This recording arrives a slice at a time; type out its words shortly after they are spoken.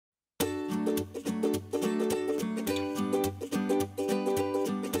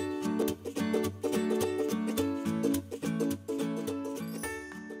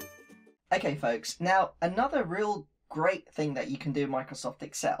Okay, folks, now another real great thing that you can do in Microsoft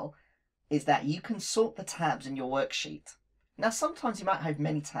Excel is that you can sort the tabs in your worksheet. Now, sometimes you might have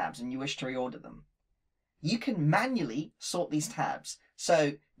many tabs and you wish to reorder them. You can manually sort these tabs.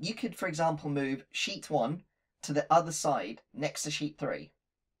 So you could, for example, move sheet 1 to the other side next to sheet 3.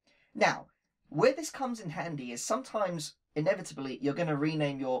 Now, where this comes in handy is sometimes, inevitably, you're going to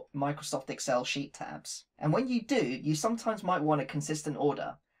rename your Microsoft Excel sheet tabs. And when you do, you sometimes might want a consistent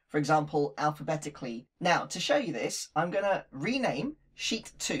order. For example, alphabetically. Now, to show you this, I'm going to rename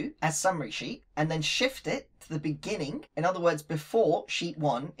sheet 2 as summary sheet and then shift it to the beginning, in other words, before sheet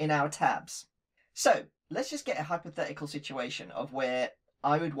 1 in our tabs. So let's just get a hypothetical situation of where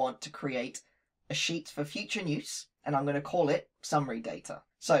I would want to create a sheet for future use, and I'm going to call it summary data.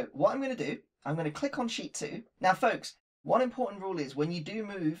 So what I'm going to do, I'm going to click on sheet 2. Now, folks, one important rule is when you do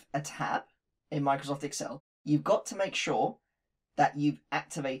move a tab in Microsoft Excel, you've got to make sure that you've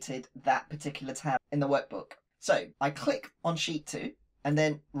activated that particular tab in the workbook. So I click on sheet 2 and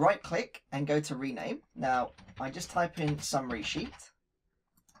then right click and go to rename. Now I just type in summary sheet.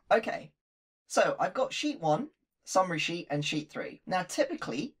 Okay, so I've got sheet 1, summary sheet, and sheet 3. Now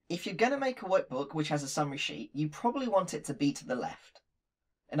typically, if you're going to make a workbook which has a summary sheet, you probably want it to be to the left.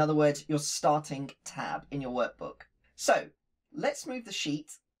 In other words, your starting tab in your workbook. So let's move the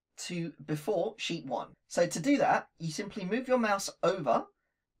sheet to before sheet 1. So to do that, you simply move your mouse over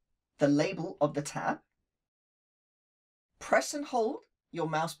the label of the tab, press and hold your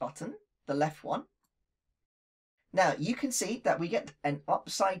mouse button, the left one. Now you can see that we get an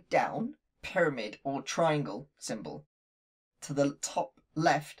upside down pyramid or triangle symbol to the top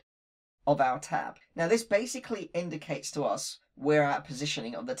left of our tab. Now this basically indicates to us where our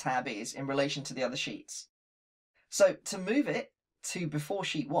positioning of the tab is in relation to the other sheets. So to move it to before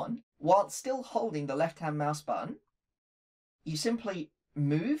sheet 1, while still holding the left-hand mouse button, you simply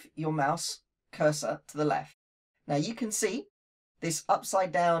move your mouse cursor to the left. Now you can see this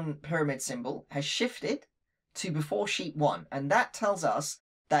upside down pyramid symbol has shifted to before sheet 1, and that tells us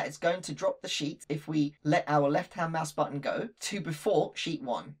that it's going to drop the sheet if we let our left-hand mouse button go to before sheet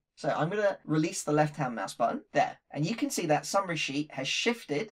 1. So I'm going to release the left-hand mouse button there, and you can see that summary sheet has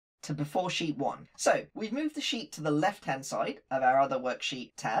shifted to before sheet 1. So we've moved the sheet to the left-hand side of our other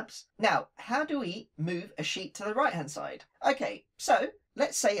worksheet tabs. Now, how do we move a sheet to the right-hand side? Okay, so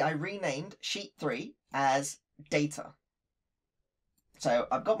let's say I renamed sheet 3 as data. So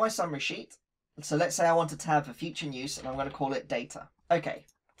I've got my summary sheet. So let's say I want a tab for future use and I'm going to call it data. Okay,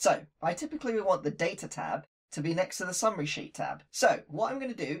 so I typically would want the data tab to be next to the summary sheet tab. So what I'm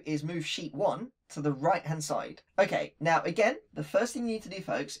going to do is move sheet 1 to the right hand side. Okay, now again, the first thing you need to do,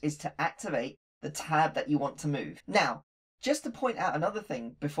 folks, is to activate the tab that you want to move. Now, just to point out another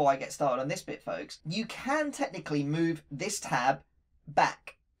thing before I get started on this bit, folks, you can technically move this tab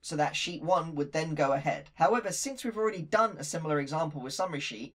back so that sheet 1 would then go ahead. However, since we've already done a similar example with summary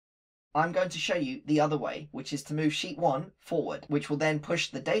sheet, I'm going to show you the other way, which is to move sheet 1 forward, which will then push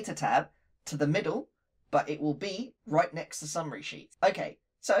the data tab to the middle, but it will be right next to summary sheet. Okay,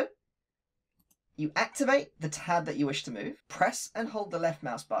 so you activate the tab that you wish to move, press and hold the left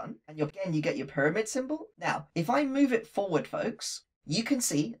mouse button, and again you get your pyramid symbol. Now, if I move it forward, folks, you can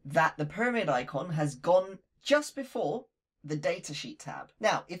see that the pyramid icon has gone just before the data sheet tab.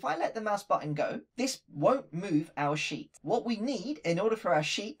 Now, if I let the mouse button go, this won't move our sheet. What we need in order for our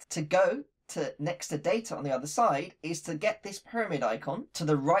sheet to go to next to data on the other side is to get this pyramid icon to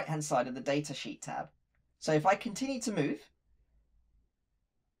the right hand side of the data sheet tab. So if I continue to move,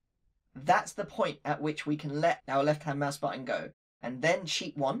 that's the point at which we can let our left-hand mouse button go. And then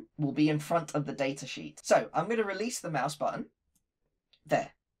sheet 1 will be in front of the data sheet. So I'm going to release the mouse button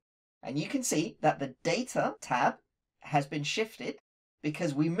there. And you can see that the data tab has been shifted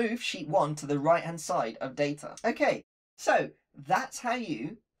because we moved sheet 1 to the right-hand side of data. Okay, so that's how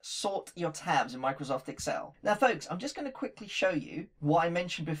you sort your tabs in Microsoft Excel. Now, folks, I'm just going to quickly show you what I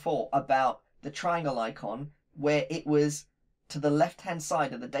mentioned before about the triangle icon where it was to the left-hand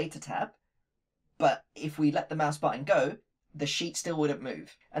side of the data tab, but if we let the mouse button go, the sheet still wouldn't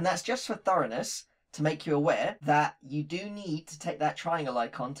move. And that's just for thoroughness to make you aware that you do need to take that triangle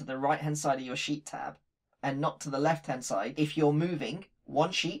icon to the right-hand side of your sheet tab and not to the left-hand side if you're moving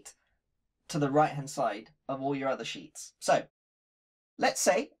one sheet to the right-hand side of all your other sheets. So let's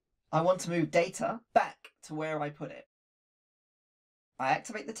say I want to move data back to where I put it. I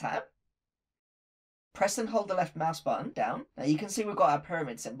activate the tab, press and hold the left mouse button down. Now you can see we've got our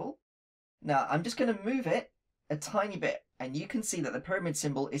pyramid symbol. Now I'm just going to move it a tiny bit, and you can see that the pyramid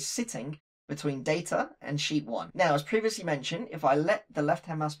symbol is sitting between data and sheet 1. Now, as previously mentioned, if I let the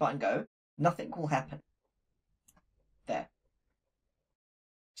left-hand mouse button go, nothing will happen. There.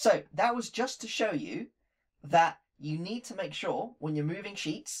 So that was just to show you that you need to make sure when you're moving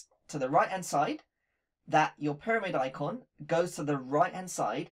sheets to the right hand side that your pyramid icon goes to the right hand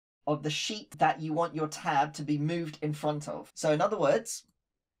side of the sheet that you want your tab to be moved in front of. So in other words,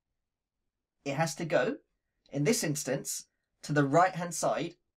 it has to go, in this instance, to the right hand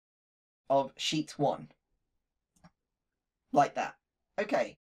side of sheet 1. Like that.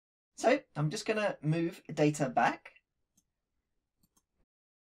 Okay, so I'm just going to move data back.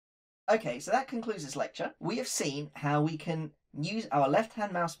 Okay, so that concludes this lecture. We have seen how we can use our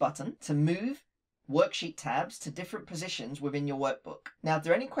left-hand mouse button to move worksheet tabs to different positions within your workbook. Now, if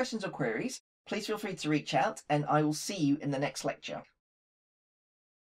there are any questions or queries, please feel free to reach out and I will see you in the next lecture.